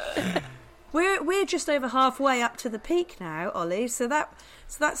it. We're just over halfway up to the peak now, Ollie. So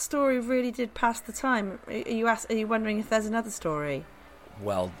that story really did pass the time. Are you wondering if there's another story?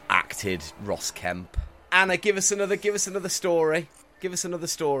 Well acted, Ross Kemp. Anna, give us another story. Give us another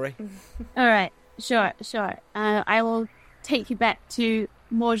story. All right, sure. I will take you back to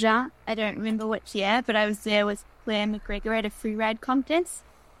Morja. I don't remember which year, but I was there with Claire McGregor at a free ride contest,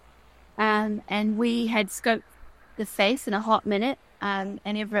 and we had scoped the face in a hot minute. And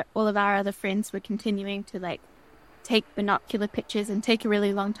all of our other friends were continuing to take binocular pictures and take a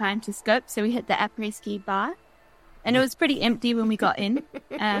really long time to scope. So we hit the après-ski bar, and it was pretty empty when we got in,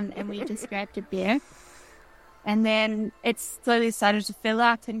 and we just grabbed a beer. And then it slowly started to fill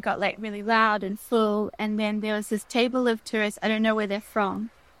up and got really loud and full. And then there was this table of tourists. I don't know where they're from,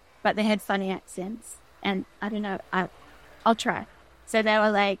 but they had funny accents. And I don't know, I'll try. So they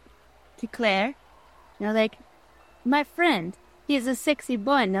were to Claire, my friend, he's a sexy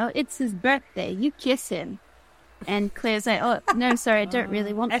boy, no? It's his birthday. You kiss him. And Claire's like, oh, no, sorry, I don't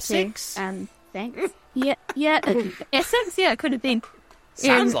really want Essex? to. Thanks. Yeah. Essex, yeah, it could have been.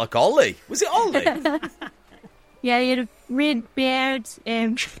 Sounds like Ollie. Was it Ollie? Yeah, he had a red beard.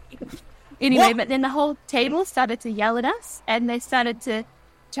 Anyway, What? But then the whole table started to yell at us, and they started to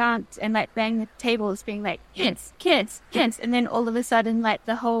chant and bang the tables, being kids. And then all of a sudden,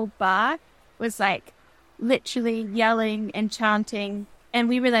 the whole bar was literally yelling and chanting, and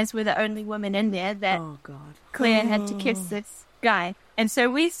we realized we're the only women in there that Claire had to kiss this guy. And so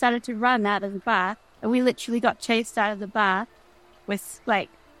we started to run out of the bar, and we literally got chased out of the bar with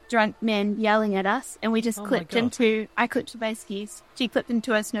drunk men yelling at us, and we just I clipped into my skis, she clipped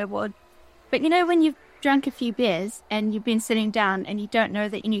into her snowboard. But when you've drunk a few beers and you've been sitting down and you don't know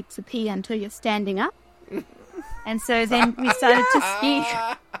that you need to pee until you're standing up, and so then we started to ski.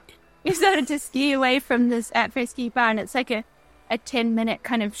 We started to ski away from this après-ski bar, and it's a 10-minute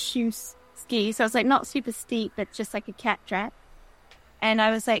kind of shoe ski. So it's not super steep, but just a cat trap. And I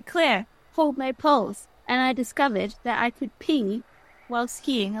was like, Claire, hold my poles. And I discovered that I could pee while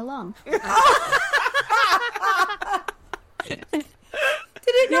skiing along. Did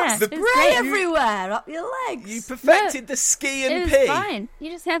it not spray everywhere up your legs? You perfected the ski and pee. It was fine.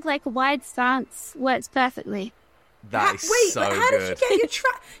 You just have a wide stance, works perfectly. That is so how good. did you get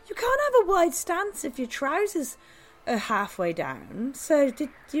your You can't have a wide stance if your trousers are halfway down. So did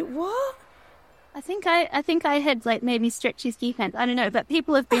you what? I think I had maybe stretchy ski pants. I don't know, but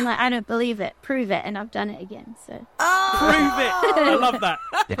people have been I don't believe it, prove it, and I've done it again. So prove it. I love that.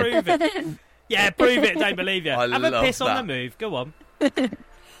 Prove it. Yeah, prove it. Don't believe you. Have a piss on the move. Go on.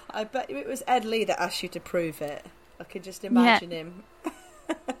 I bet it was Ed Lee that asked you to prove it. I could just imagine him.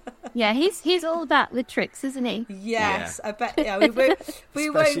 Yeah, he's all about the tricks, isn't he? Yes, yeah. I bet. Yeah, we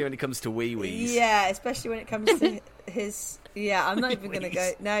especially when it comes to wee-wees. Yeah, especially when it comes to his. Yeah, I'm not even going to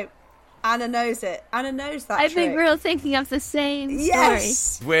go. No, Anna knows it. Anna knows that. I think we're all thinking of the same story.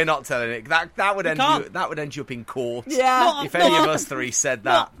 We're not telling it. That would end you up in court. Yeah, if any of us three said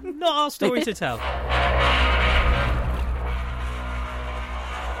that. Not our story to tell.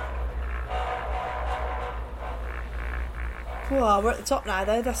 Well, we're at the top now,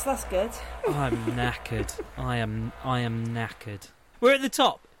 though. That's good. I'm knackered. I am knackered. We're at the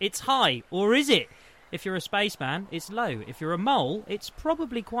top. It's high, or is it? If you're a spaceman, it's low. If you're a mole, it's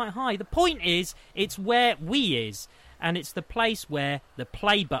probably quite high. The point is, it's where we is, and it's the place where the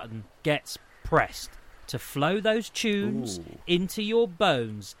play button gets pressed to flow those tunes into your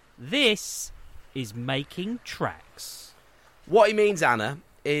bones. This is making tracks. What he means, Anna,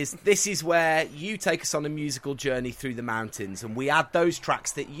 is this is where you take us on a musical journey through the mountains, and we add those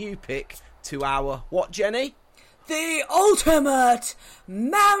tracks that you pick to our, what, Jenny? The ultimate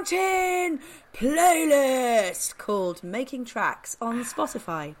mountain playlist called Making Tracks on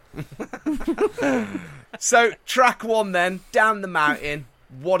Spotify. So, track 1 then, down the mountain.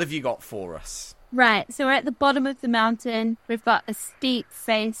 What have you got for us? Right, so we're at the bottom of the mountain. We've got a steep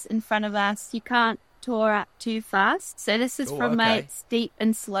face in front of us. You can't tour up too fast. So this is from my steep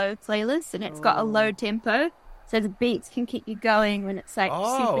and slow playlist, and it's got a low tempo, so the beats can keep you going when it's like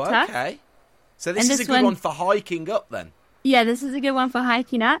super tough. Okay. So this is a good one for hiking up then? Yeah, this is a good one for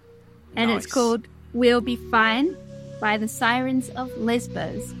hiking up. And Nice. It's called We'll Be Fine by the Sirens of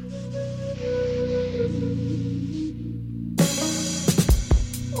Lesbos.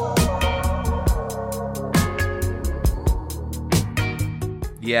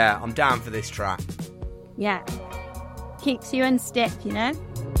 Yeah, I'm down for this track. Yeah. Keeps you in step, you know?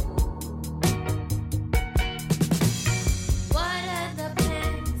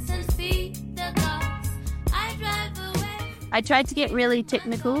 I tried to get really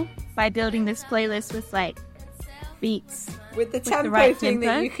technical by building this playlist with like beats With the tempo right thing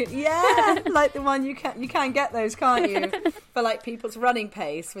tempo. that you can, yeah, like the one you can get those, can't you? For like people's running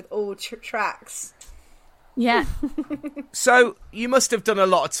pace with all tracks. Yeah. So you must have done a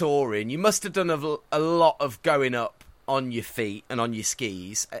lot of touring. You must have done a lot of going up on your feet and on your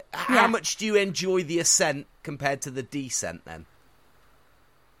skis. How much do you enjoy the ascent compared to the descent then?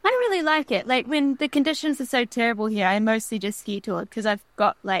 I really like it. Like when the conditions are so terrible here, I mostly just ski toured because I've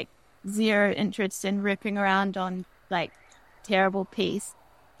got like zero interest in ripping around on like terrible piste.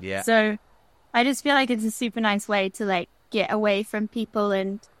 Yeah. So I just feel like it's a super nice way to like get away from people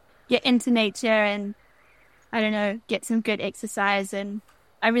and get into nature and, I don't know, get some good exercise. And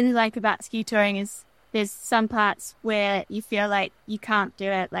I really like about ski touring is there's some parts where you feel like you can't do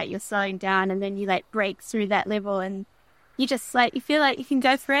it, like you're slowing down, and then you like break through that level and you just like, you feel like you can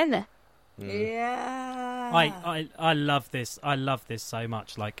go forever. Yeah. I love this. I love this so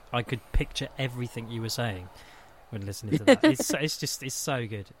much. Like, I could picture everything you were saying when listening to that. It's so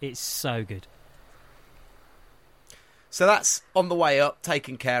good. It's so good. So that's On the Way Up,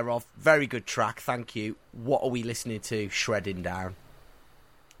 taken care of. Very good track, thank you. What are we listening to? Shredding down.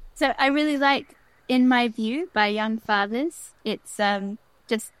 So I really like In My View by Young Fathers. It's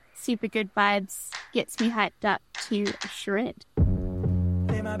just super good vibes, gets me hyped up to a shred.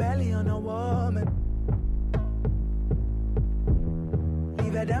 Lay my belly on a woman.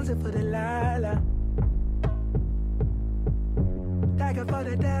 Leave her dancing for the lala. Tiger for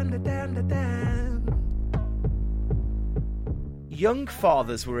the damn. Young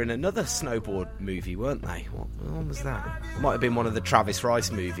Fathers were in another snowboard movie, weren't they? What one was that? Might have been one of the Travis Rice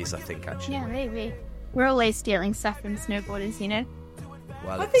movies, I think, actually. Yeah, maybe. We're always stealing stuff from snowboarders, you know?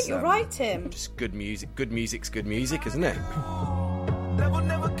 Well, I think you're right, Tim. Just good music. Good music's good music, isn't it? Love will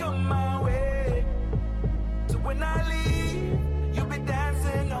never come my way. So when I leave, you'll be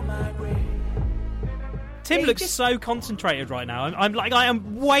dancing on my grave. Tim Yeah, looks so concentrated right now. I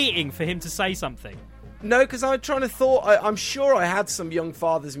am waiting for him to say something. No, because I'm trying to thought. I'm sure I had some Young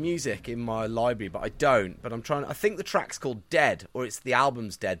Fathers music in my library, but I don't. But I think the track's called Dead, or it's the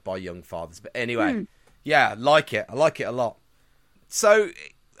album's Dead by Young Fathers. But anyway, yeah, I like it a lot. So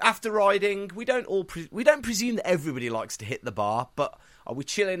after riding, we don't presume that everybody likes to hit the bar, but are we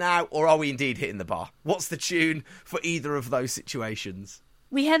chilling out or are we indeed hitting the bar? What's the tune for either of those situations?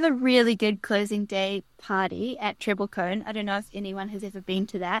 We have a really good closing day party at Treble Cone. I don't know if anyone has ever been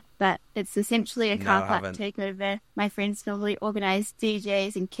to that, but it's essentially a car park takeover. My friends normally organise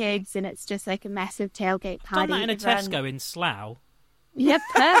DJs and kegs, and it's just like a massive tailgate party. Done that in a Tesco in Slough. Yep,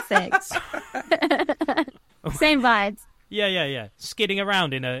 perfect. Same vibes. Yeah. Skidding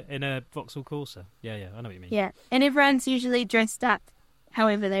around in a Vauxhall Corsa. Yeah, I know what you mean. Yeah, and everyone's usually dressed up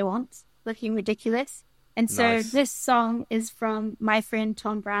however they want, looking ridiculous. And so Nice. This song is from my friend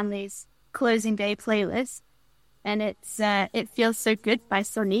Tom Brownlee's closing day playlist, and it's It Feels So Good by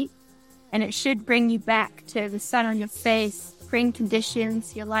Sonic, and it should bring you back to the sun on your face, spring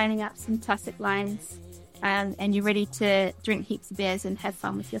conditions, you're lining up some tussock lines, and you're ready to drink heaps of beers and have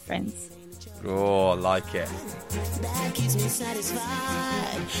fun with your friends. Oh, I like it. That keeps me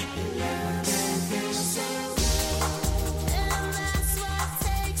satisfied.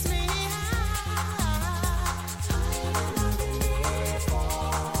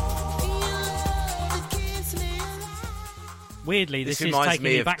 Weirdly, this is reminds taking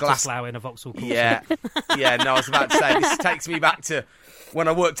me me of back glass- to Slough in a Vauxhall Corsa. Yeah, no, I was about to say, this takes me back to when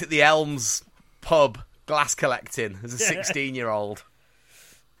I worked at the Elms pub glass collecting as a 16-year-old.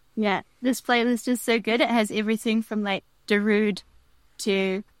 Yeah, this playlist is so good. It has everything from like Darude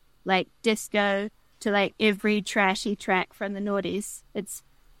to like disco to like every trashy track from the noughties.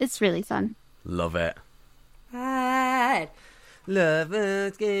 It's really fun. Love it. Right.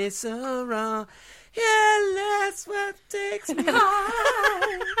 Love gets so wrong. Yeah, that's what takes me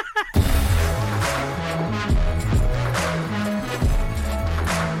high.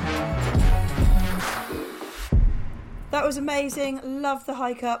 That was amazing. Love the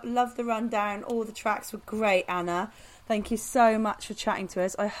hike up. Love the rundown. All the tracks were great, Anna. Thank you so much for chatting to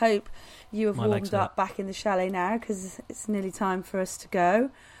us. I hope you have warmed up back in the chalet now, because it's nearly time for us to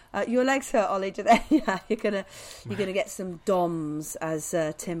go. Your legs hurt, Ollie, do they? Yeah, you're gonna get some DOMs, as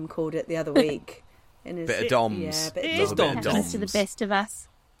Tim called it the other week. Bit of DOMs. Yeah, It is DOMs. Happens to the best of us.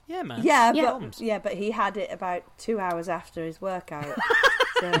 Yeah, man. But he had it about 2 hours after his workout.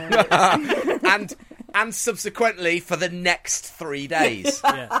 and subsequently for the next 3 days.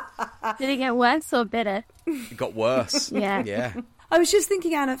 Yeah. Did it get worse or better? It got worse. Yeah. I was just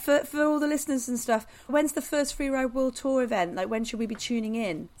thinking, Anna, for all the listeners and stuff, when's the first Freeride World Tour event? Like, when should we be tuning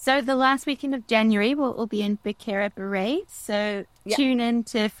in? So the last weekend of January, we'll be in Becerra Beret. So tune in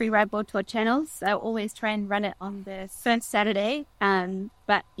to Freeride World Tour channels. I'll always try and run it on the first Saturday.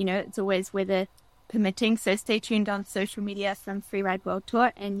 But, it's always weather permitting. So stay tuned on social media from Freeride World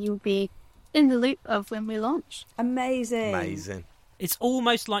Tour and you'll be in the loop of when we launch. Amazing. It's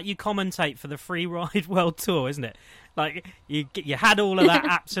almost like you commentate for the Freeride World Tour, isn't it? Like, you had all of that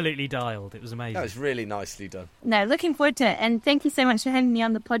absolutely dialed. It was amazing. That was really nicely done. No, looking forward to it. And thank you so much for having me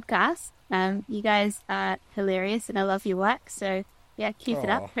on the podcast. You guys are hilarious and I love your work. So, yeah, keep it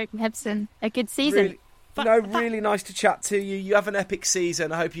up. Hope you have a good season. Really nice to chat to you. You have an epic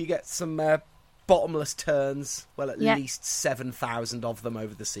season. I hope you get some bottomless turns. Well, at least 7,000 of them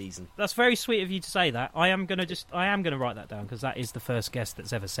over the season. That's very sweet of you to say that. I am gonna write that down, because that is the first guest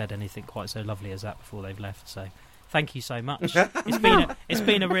that's ever said anything quite so lovely as that before they've left. So, thank you so much.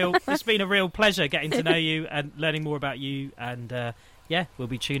 It's been a real pleasure getting to know you and learning more about you. And we'll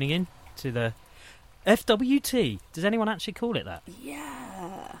be tuning in to the FWT. Does anyone actually call it that?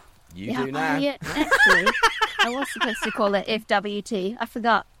 Yeah. You do now. Yeah, actually, I was supposed to call it FWT. I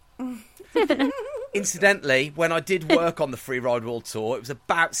forgot. Incidentally, when I did work on the Freeride World Tour, it was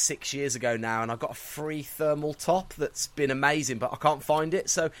about 6 years ago now, and I got a free thermal top that's been amazing, but I can't find it.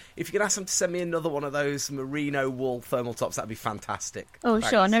 So if you can ask them to send me another one of those merino wool thermal tops, that'd be fantastic. Oh, Thanks.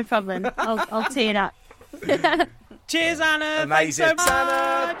 Sure, no problem. I'll tee it up. Cheers, Anna. Amazing. Thanks so much.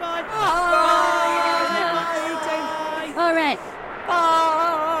 Anna. Bye. Bye. All right.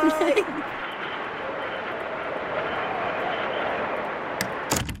 Bye.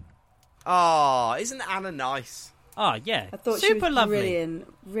 Oh, isn't Anna nice? Oh, yeah. I thought super she was lovely.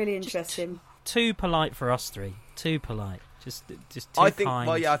 brilliant, really interesting. Too polite for us three. Too polite. Just too kind.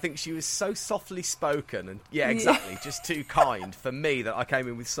 Well, yeah, I think she was so softly spoken, and exactly, just too kind for me that I came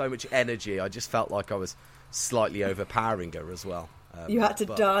in with so much energy. I just felt like I was slightly overpowering her as well. You had to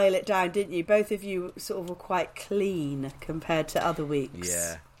dial it down, didn't you? Both of you sort of were quite clean compared to other weeks.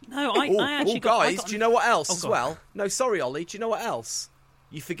 Yeah. No, I actually guys, do you know what else as well? No, sorry, Ollie. Do you know what else?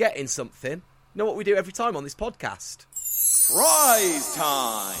 You're forgetting something. You know what we do every time on this podcast? Prize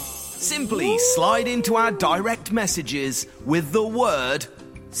time! Simply slide into our direct messages with the word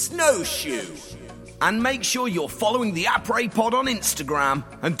snowshoe. And make sure you're following the Après Pod on Instagram.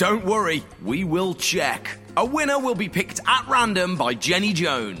 And don't worry, we will check. A winner will be picked at random by Jenny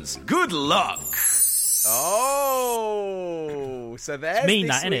Jones. Good luck! Oh, so there's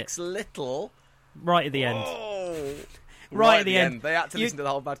this week's little... Right at the end. Oh, right at the end. They had to listen to the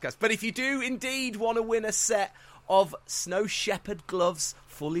whole podcast. But if you do indeed want to win a set of Snow Shepherd gloves,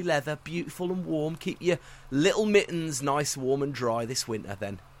 fully leather, beautiful and warm, keep your little mittens nice, warm and dry this winter,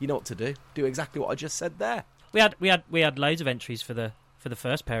 then you know what to do. Do exactly what I just said there. We had loads of entries for the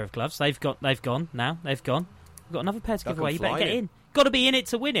first pair of gloves. They've gone now. We've got another pair to give away. You better get in. Got to be in it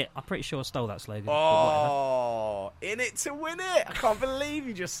to win it. I'm pretty sure I stole that slogan. Oh, in it to win it. I can't believe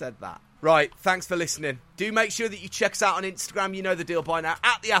you just said that. Right, thanks for listening. Do make sure that you check us out on Instagram. You know the deal by now.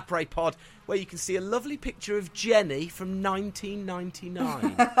 At the Après Pod, where you can see a lovely picture of Jenny from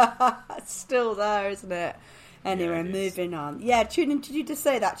 1999. It's still there, isn't it? Anyway, moving on. Yeah, tune in. Did you just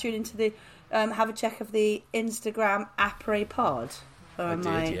say that? Tune into the... have a check of the Instagram Après Pod. I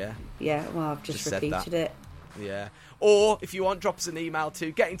did, yeah. Yeah, well, I've just repeated it. Yeah. Or, if you want, drop us an email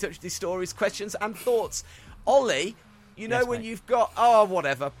to get in touch with these stories, questions and thoughts. Ollie, you know when you've got... Oh,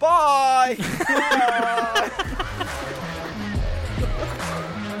 whatever. Bye! Bye!